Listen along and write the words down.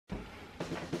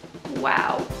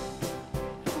Wow.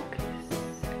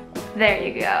 There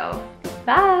you go.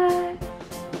 Bye.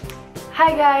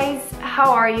 Hi guys,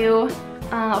 how are you?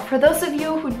 For those of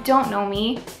you who don't know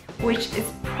me, which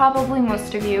is probably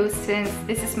most of you since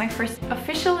this is my first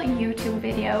official YouTube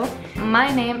video,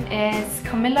 my name is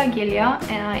Camilla Gilja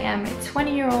and I am a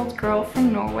 20-year-old girl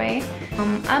from Norway.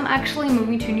 I'm actually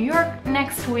moving to New York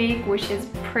next week, which is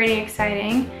pretty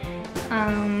exciting.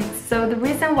 So the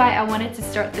reason why I wanted to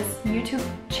start this YouTube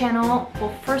channel,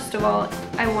 well, first of all,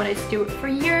 I wanted to do it for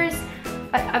years,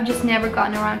 but I've just never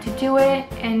gotten around to do it,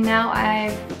 and now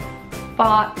I've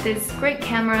bought this great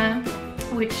camera,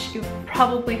 which you've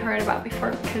probably heard about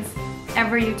before because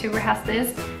every YouTuber has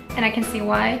this, and I can see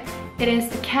why. It is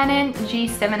the Canon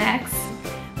G7X,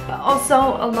 but also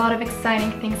a lot of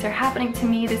exciting things are happening to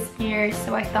me this year,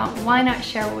 so I thought why not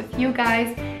share it with you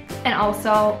guys and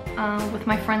also with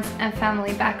my friends and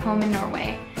family back home in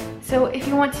Norway. So if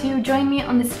you want to join me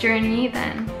on this journey,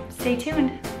 then stay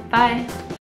tuned. Bye!